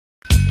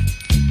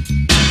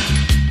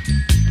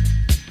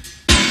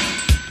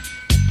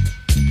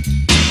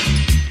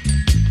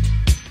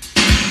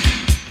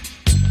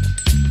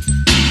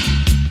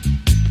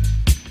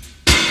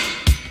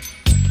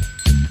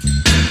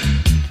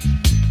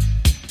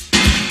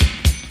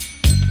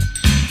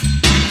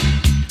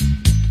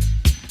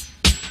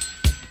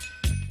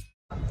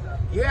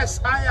Yes,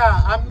 I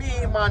am.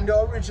 Me, man, the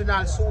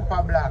original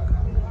Super Black.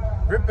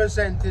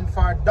 Representing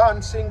for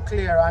Don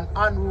Sinclair and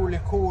Unruly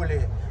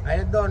Cooley.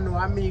 And you don't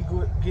know, me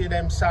give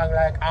them song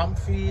like I'm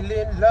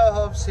feeling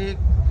lovesick.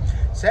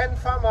 Send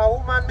from a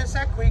woman, me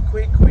say quick,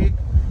 quick, quick.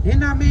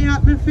 Inna me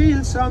up, me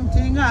feel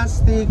something I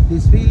stick.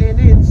 This feeling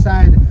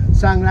inside.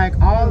 Song like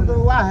all the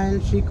while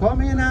she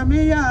come in a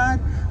me yard.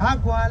 I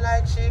go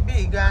like she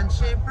big and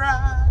she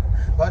broad.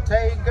 But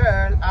hey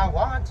girl, I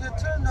want you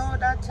to know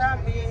that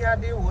I'm me a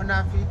the one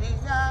of the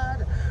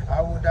yard.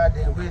 I would have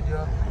there with you.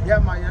 Yeah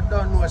man, you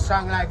don't know a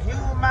song like you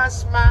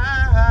must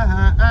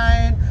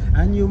mind.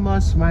 And you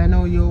must mind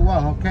how you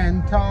walk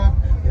and talk.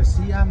 You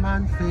see a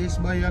man face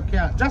but you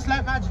can't. Just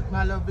like magic,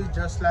 my love is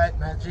just like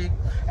magic.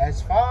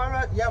 As far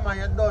as, yeah man,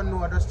 you don't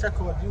know, just check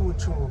out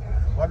YouTube.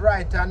 But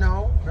right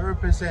now, we're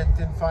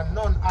representing for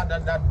none other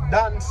than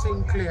Don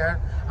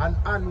Sinclair and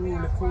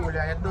Unruly Cooley.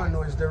 You don't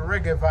know, it's the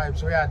reggae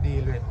vibes we are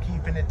dealing with,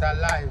 keeping it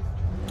alive.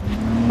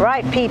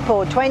 Right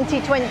people,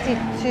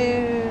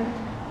 2022.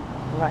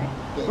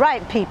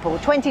 Right people,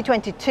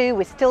 2022,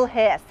 we're still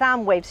here at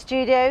Soundwave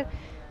Studio.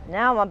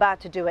 Now I'm about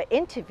to do an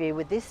interview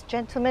with this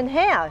gentleman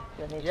here.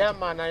 Yeah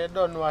man, you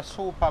don't know a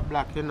Super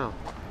Black, you know.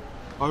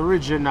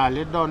 Original,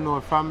 you don't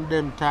know from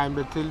them time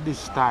till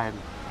this time.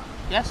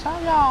 Yes, I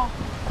am.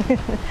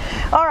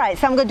 All right,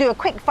 so I'm going to do a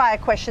quick fire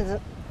questions,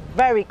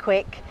 very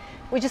quick.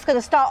 We're just going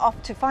to start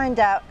off to find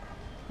out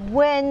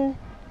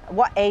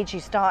what age you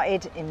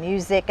started in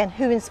music and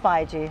who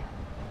inspired you.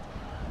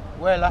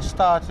 Well, I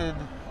started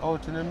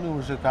out in the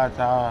music at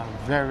a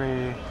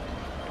very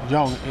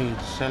young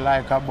age, so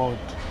like about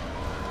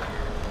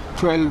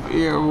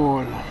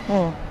 12-year-old.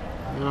 You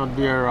know,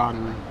 there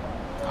on,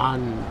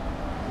 and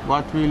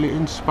what really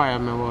inspired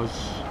me was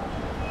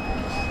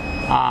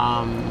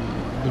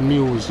the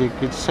music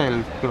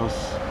itself,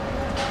 plus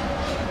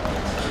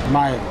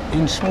my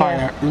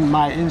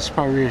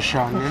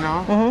inspiration, you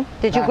know.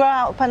 Did you grow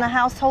up in a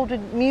household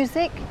with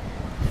music?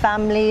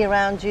 Family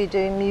around you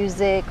doing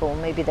music, or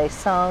maybe they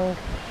sung?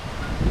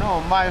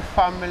 No, my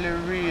family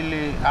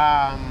really,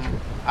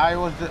 I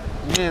was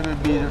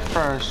maybe the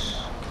first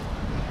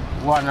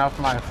one of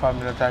my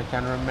family that I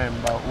can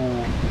remember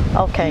who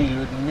deal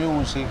with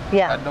music.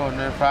 Yeah. I don't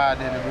know if I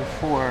had any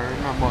before,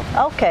 you know, but...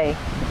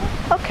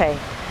 Okay.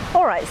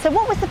 All right, so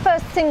what was the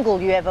first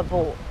single you ever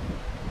bought?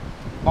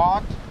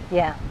 Bought?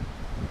 Yeah.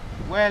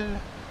 Well,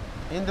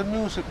 in the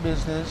music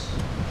business,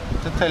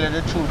 to tell you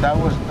the truth, I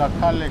wasn't a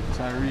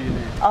collector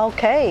really.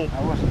 Okay.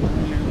 I wasn't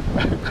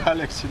really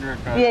collecting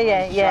records.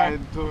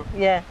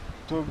 Yeah.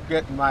 To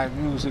get my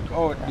music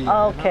out there.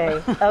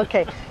 Okay,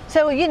 okay.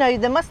 So, you know,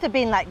 there must have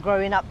been like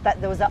growing up that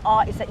there was an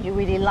artist that you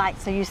really liked,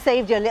 so you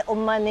saved your little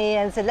money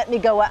and said, let me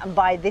go out and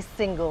buy this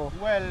single.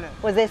 Well,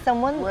 was there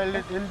someone? Well,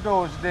 in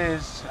those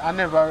days, I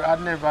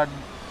never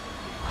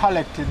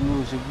collected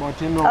music,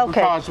 but you know,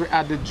 because we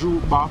had the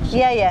jukebox,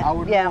 I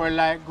would more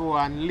like go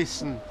and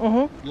listen,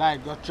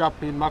 like go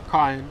drop in my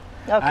coin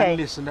and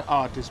listen to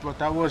artists,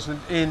 but I wasn't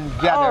in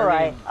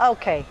gathering. All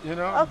right, you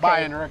know,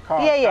 buying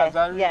records, because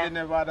I really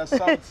never had a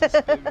sound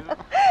system, you know.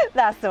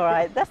 That's all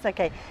right, that's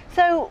okay.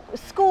 So,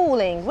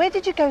 schooling, where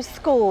did you go to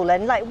school,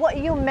 and like, what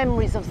are your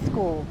memories of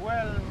school?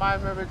 Well, my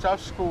memories of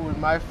school,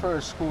 my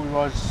first school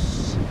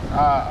was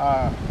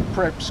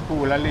prep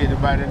school, a lady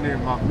by the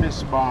name of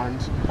Miss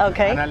Barnes.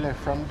 Okay. And I left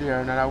from there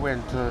and then I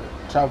went to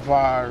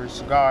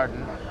Tavares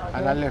Garden.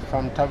 And I left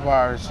from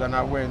Tavares and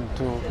I went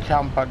to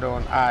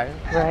Camperdown High.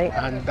 Right.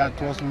 And that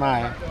was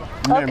my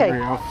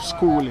memory of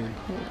schooling.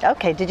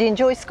 Okay, did you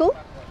enjoy school?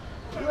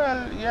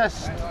 Well,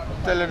 yes, to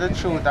tell you the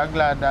truth, I'm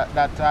glad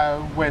that I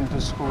went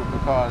to school,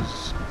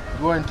 because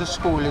going to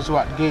school is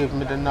what gave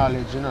me the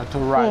knowledge, you know, to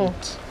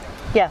write.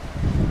 Yeah.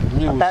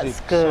 Music. That's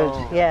good,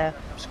 so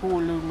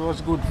school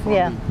was good for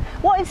me.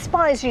 What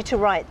inspires you to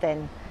write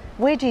then?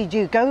 Where did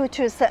you go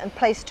to a certain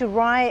place to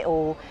write,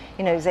 or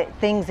you know, is it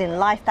things in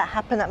life that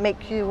happen that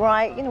make you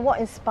write? You know, what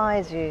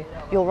inspires you,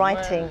 your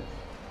writing?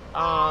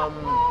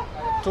 Well,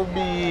 to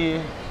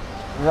be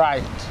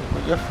right.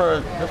 The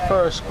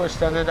first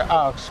question that they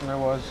asked me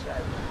was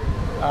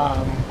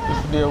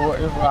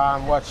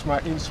what's my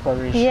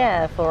inspiration?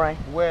 Yeah, for right.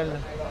 Well,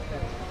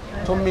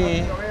 to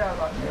me,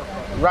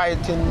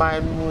 writing my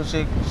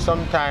music,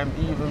 sometimes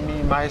even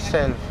me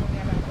myself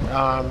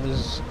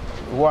is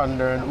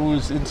wondering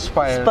who's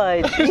inspired.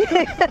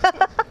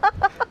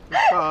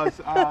 Because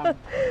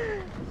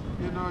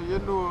you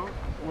know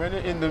when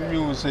you're in the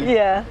music,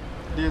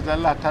 there's a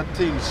lot of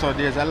things, so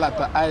there's a lot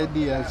of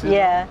ideas you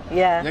know,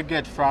 you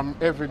get from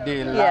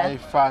everyday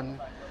life, and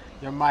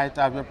you might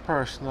have your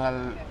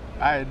personal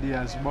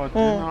ideas, but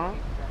you know,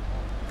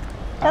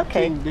 I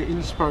think the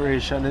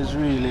inspiration is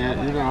really,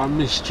 you know, a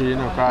mystery, you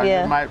know, because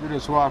you might be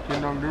just walking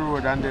down the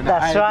road and then the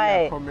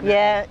idea coming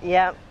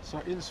in.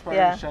 So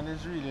inspiration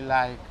is really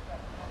like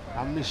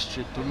a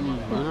mystery to me,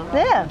 you know?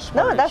 Yeah,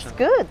 no, that's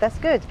good, that's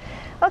good.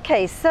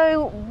 Okay,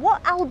 so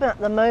what album at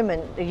the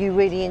moment are you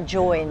really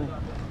enjoying?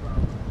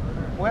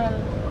 Well,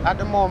 at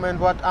the moment,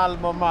 what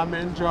album I'm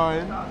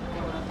enjoying?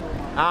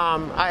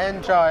 I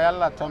enjoy a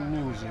lot of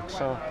music,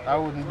 so I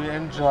wouldn't be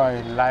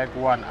enjoying like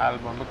one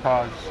album,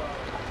 because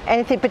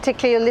Anything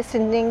particular you're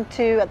listening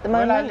to at the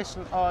moment? Well, I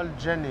listen all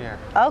genre.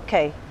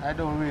 Okay. I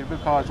don't really,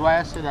 because why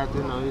I say that,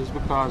 you know, is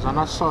because on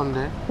a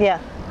Sunday, Yeah.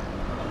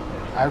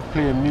 I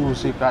play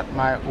music at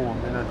my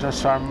home, you know,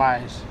 just for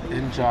my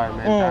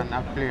enjoyment, and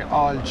I play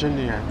all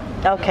genre.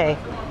 Okay.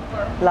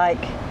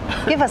 Like,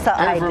 give us that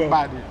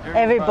Everybody. idea.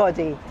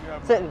 Everybody.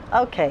 So,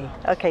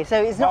 okay.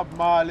 So it's not. Bob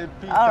Marley,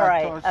 Peter All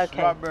right. Tosh,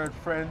 Okay. Robert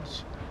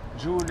French,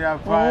 Junior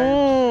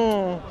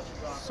Vibes,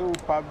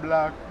 Super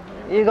Black.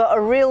 You got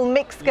a real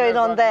mix going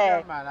on there.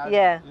 Yeah, man.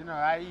 Yeah. You know,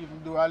 I even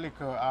do a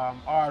little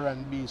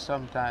R&B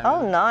sometimes.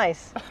 Oh,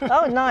 nice.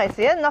 Oh, nice.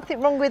 Yeah,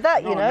 nothing wrong with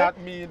that, No, you know. not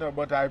me, you know,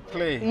 but I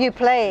play. You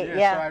play, So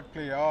yeah. I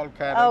play all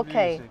kind of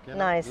music. You know?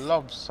 Nice.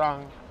 Love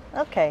song.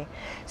 Okay.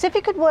 So if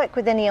you could work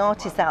with any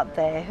artists out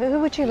there, who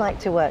would you like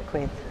to work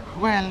with?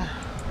 Well,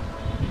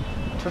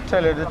 to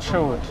tell you the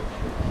truth,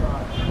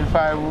 if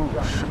I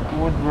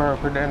would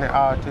work with any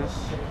artist,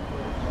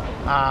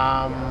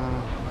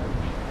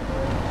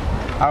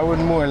 I would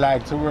more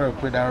like to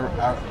work with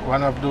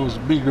one of those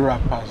big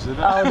rappers. You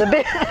know? Oh, the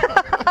big.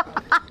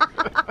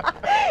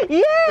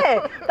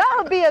 Yeah, that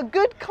would be a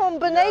good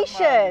combination.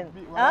 Yeah,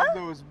 one of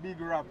those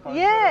big rappers.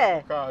 Yeah. You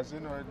know, because,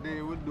 you know,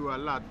 they would do a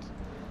lot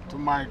to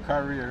my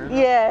career. You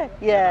know? Yeah.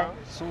 You know?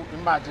 So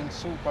imagine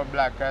Super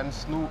Black and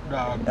Snoop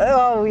Dogg.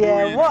 Oh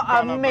yeah, doing what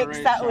a mix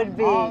that would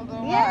be. All the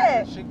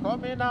Yeah. while she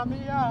come in on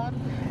me yard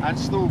and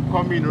Snoop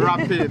come in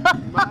rapping.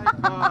 My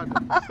God.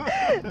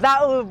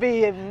 That would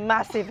be a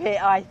massive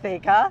hit, I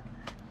think, huh?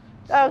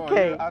 So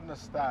Okay. you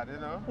understand, you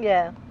know?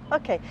 Yeah.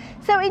 Okay.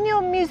 So in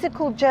your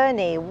musical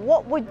journey,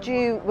 what would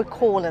you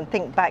recall and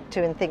think back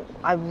to and think,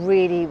 I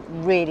really,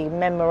 really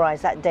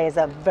memorise that day as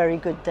a very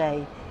good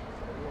day?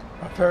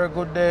 A very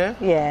good day.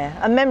 Yeah.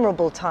 A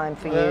memorable time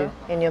for you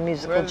in your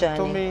musical Well, journey.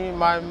 to me,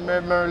 my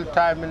memorable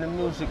time in the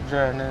music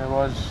journey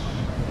was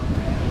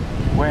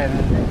when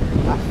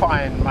I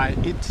find my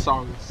hit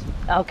songs.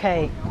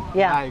 Okay.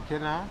 Yeah. Like, you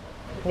know?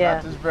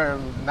 Yeah. That is very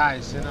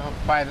nice, you know,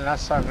 finding a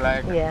song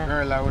like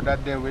Girl I Would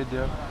Have Day With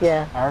You,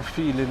 Yeah. or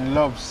Feeling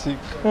Lovesick,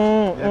 you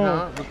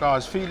know,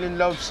 because Feeling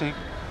Lovesick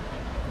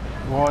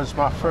was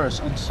my first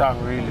hit song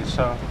really,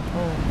 so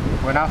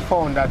when I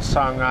found that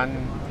song and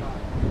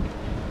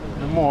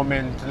the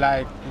moment,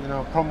 like, you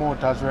know,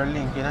 promoters were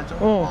linking and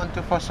said,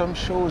 wanted for some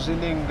shows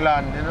in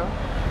England, you know,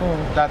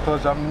 that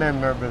was a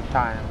memorable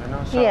time, you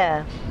know, so,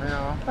 Yeah. you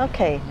know,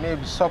 Okay.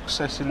 maybe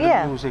success in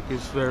the music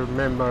is very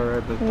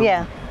memorable to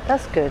Yeah. me.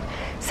 That's good.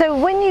 So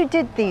when you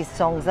did these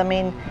songs, I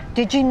mean,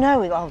 did you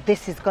know, oh,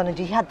 this is going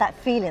to, you had that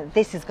feeling,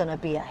 this is going to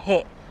be a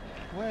hit?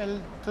 Well,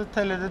 to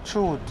tell you the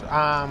truth,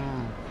 I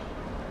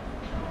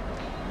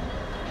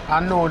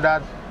know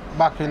that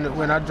back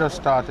when I just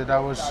started, I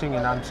was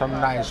singing on some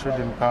nice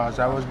rhythm because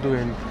I was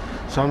doing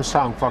some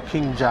song for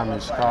King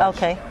Jammy's.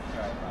 Okay.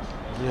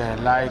 Yeah,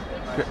 like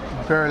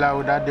Girl I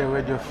Would Have Day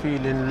With You,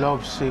 Feeling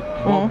Lovesick,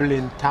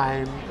 Bubbling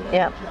Time.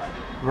 Yeah.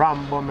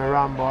 Rambo, me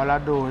Rambo, all I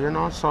do, you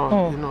know,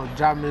 so, you know,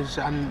 Jammy's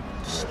and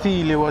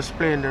Steely was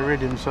playing the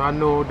rhythm, so I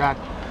know that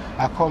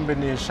a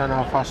combination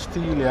of a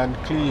Steely and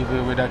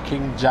Clevie with a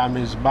King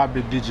Jammy's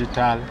Bobby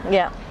Digital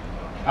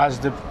as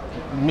the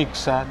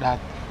mixer, that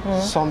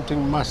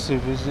something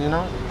massive is, you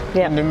know,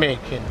 in the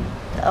making.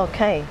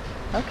 Okay,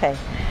 okay.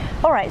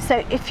 All right,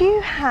 so if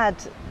you had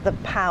the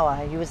power,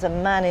 you was a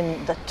man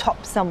in the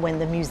top somewhere in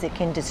the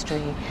music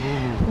industry,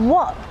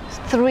 what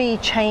 3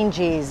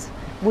 changes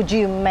would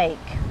you make,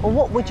 or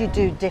what would you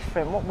do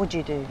different? What would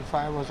you do? If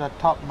I was a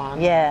top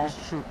man, yeah.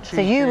 So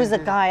you was a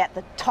guy at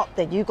the top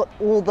there, you got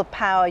all the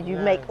power, you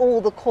make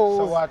all the calls.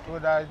 So what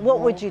would I do?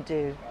 What would you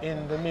do?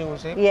 In the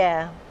music?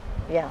 Yeah,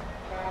 yeah.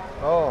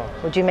 Oh.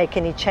 Would you make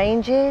any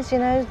changes, you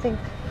know?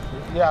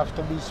 You have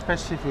to be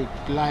specific,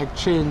 like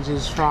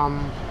changes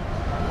from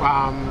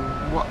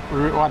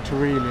what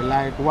really,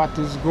 like what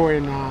is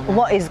going on.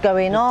 What is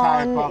going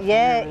on?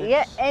 Yeah, lyrics.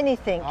 yeah,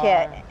 anything,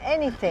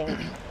 anything.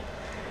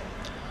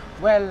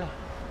 Well,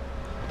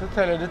 to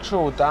tell you the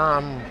truth,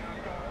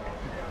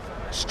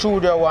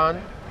 Studio One,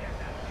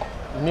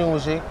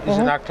 music is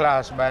in a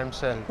class by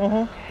himself.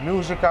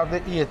 Music of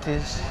the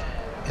 80s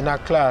in a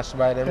class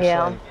by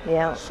themselves.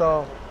 Yeah.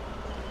 So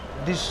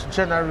this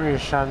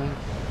generation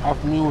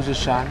of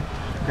musicians,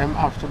 them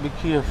have to be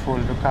careful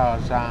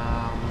because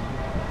the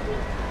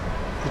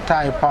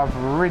type of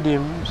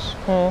rhythms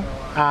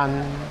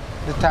and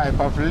the type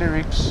of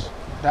lyrics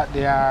that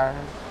they are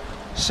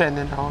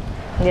sending out.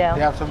 Yeah.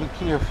 They have to be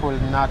careful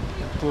not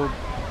to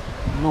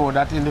know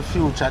that in the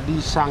future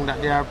these songs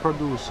that they are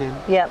producing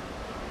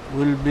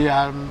will be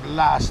a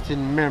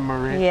lasting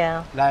memory.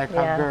 Yeah. Like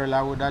A Girl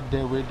I Would Have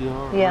Day With You,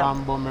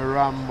 Rambo me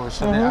Rambo.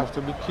 So they have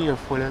to be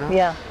careful, you know.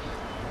 Yeah.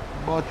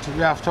 But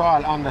we have to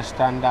all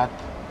understand that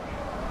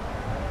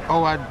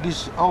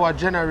our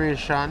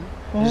generation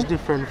is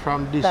different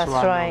from this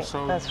one. Right.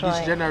 So That's this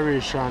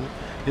generation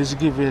is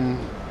giving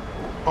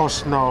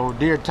us now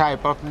their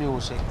type of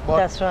music. But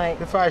that's right.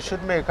 if I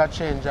should make a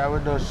change, I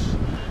would just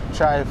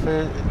try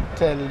to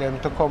tell them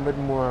to come with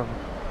more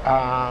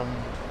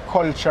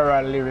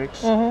cultural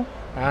lyrics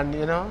and,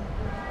 you know,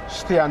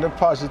 stay on the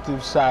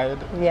positive side.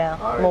 Yeah,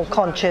 more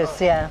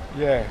conscious, yeah.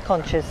 Yeah.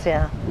 Conscious,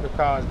 yeah.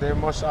 Because they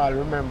must all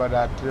remember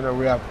that, you know,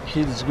 we have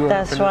kids growing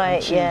That's up right,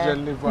 and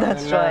children live what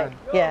That's they learn. right,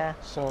 yeah.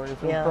 So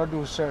if we Yeah.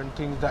 produce certain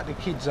things that the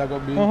kids are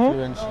going to be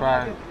influenced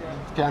by, it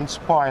can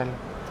spoil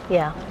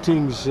Yeah.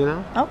 things, you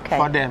know, Okay.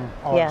 for them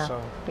also.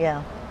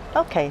 Yeah.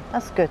 Okay,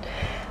 that's good.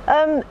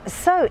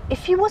 So,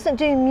 if you wasn't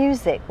doing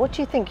music, what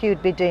do you think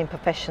you'd be doing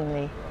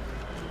professionally?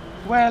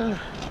 Well,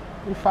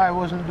 if I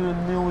wasn't doing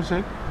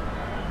music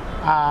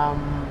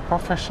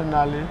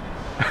professionally,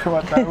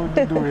 what I would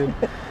be doing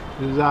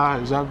is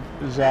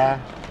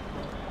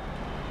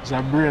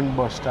a brain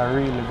buster,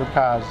 really,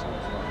 because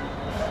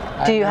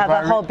Do you have a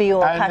never hobby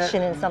or I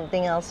passion in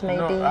something else,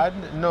 maybe?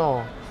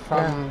 No,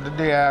 from the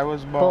day I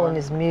was born,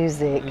 is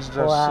music. it's just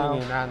Wow.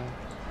 singing. And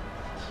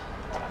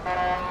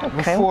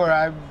Okay. before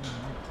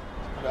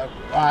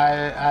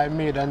I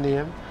made a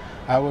name,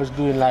 I was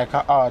doing like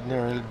an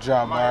ordinary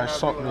job or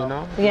something, you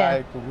know, Yeah.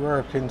 like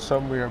working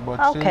somewhere. But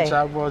Okay.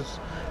 since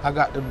I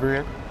got the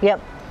break, Yep.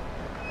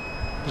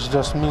 it's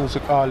just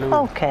music all the way.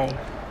 Okay.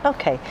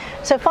 Okay.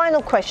 So,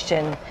 final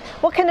question: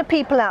 what can the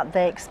people out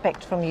there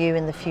expect from you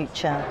in the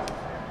future?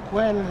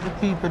 Well, the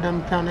people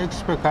them can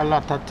expect a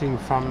lot of things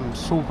from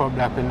Super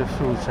Black in the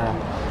future.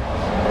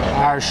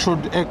 I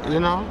should, you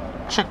know,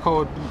 check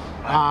out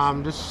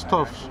the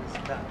stuff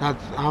that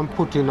I'm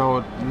putting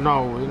out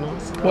now, you know,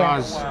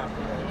 because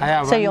I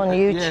have. So you're on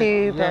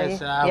YouTube?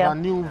 Yes, I have a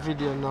new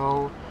video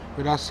now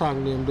with a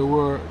song named "The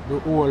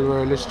Whole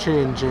World Is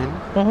Changing."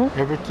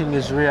 Everything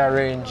is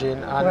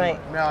rearranging, and I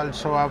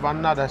also have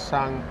another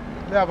song.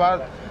 We have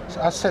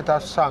a set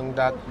of songs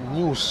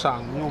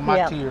new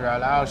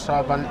material. I also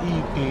have an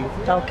EP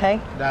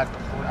that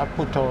I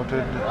put out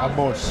with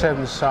about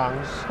 7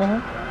 songs.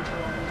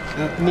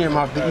 The name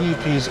of the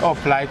EP is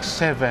Up Like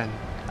 7.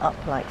 Up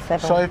Like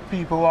 7. So if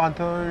people want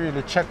to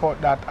really check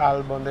out that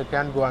album, they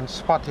can go on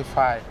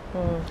Spotify.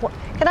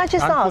 Can I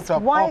just ask, put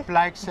up why? Up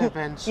Like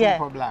 7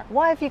 Super Black.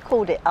 Why have you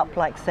called it Up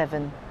Like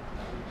 7?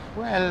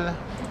 Well,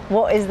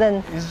 what is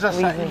then? It's just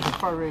an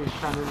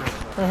inspiration, you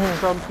know.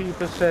 Some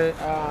people say,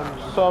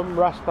 some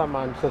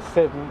Rastaman say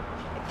 7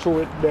 through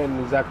it then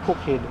is a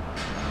crooked.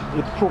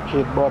 It's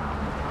crooked, but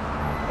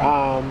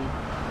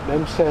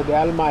them say the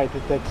Almighty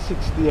takes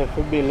 6 days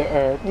to build the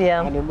earth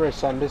and the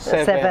rest on the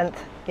 7th.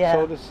 Yeah.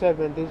 So the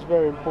 7th is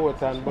very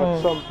important,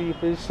 but some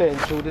people is saying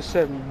through the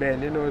 7th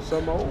bend, you know,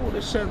 some the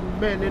 7th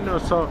bend, you know,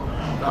 so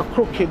a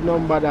crooked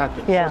number that.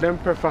 Yeah. So them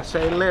prefer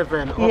say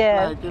 11, up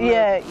like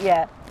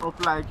 11.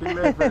 Up like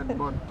 11,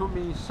 but to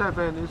me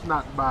 7 is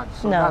not bad.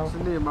 So that's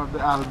the name of the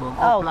album,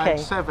 Up Like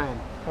 7.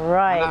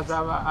 Right.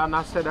 And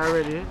I said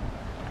already,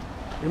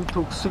 it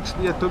took 6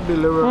 days to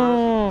build the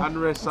earth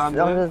and rest on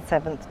the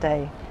 7th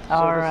day. So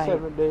All the right.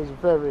 7th day is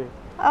very.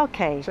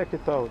 Okay. Check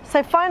it out.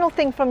 So final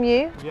thing from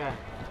you. Yeah.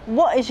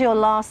 What is your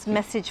last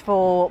message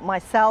for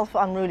myself,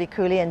 Unruly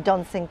Cooley, and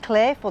Don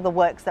Sinclair for the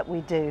works that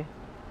we do?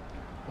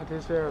 What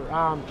is there?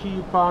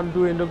 Keep on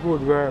doing the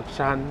good works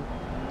and,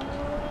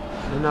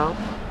 you know,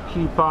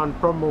 keep on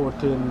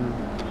promoting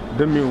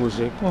the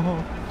music.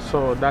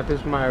 So that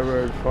is my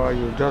word for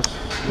you. Just,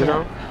 you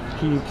know,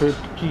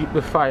 keep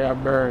the fire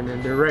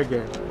burning, the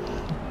reggae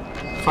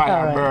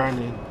fire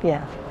burning.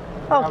 Yeah.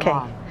 Okay.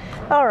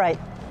 All right.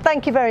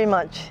 Thank you very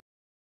much.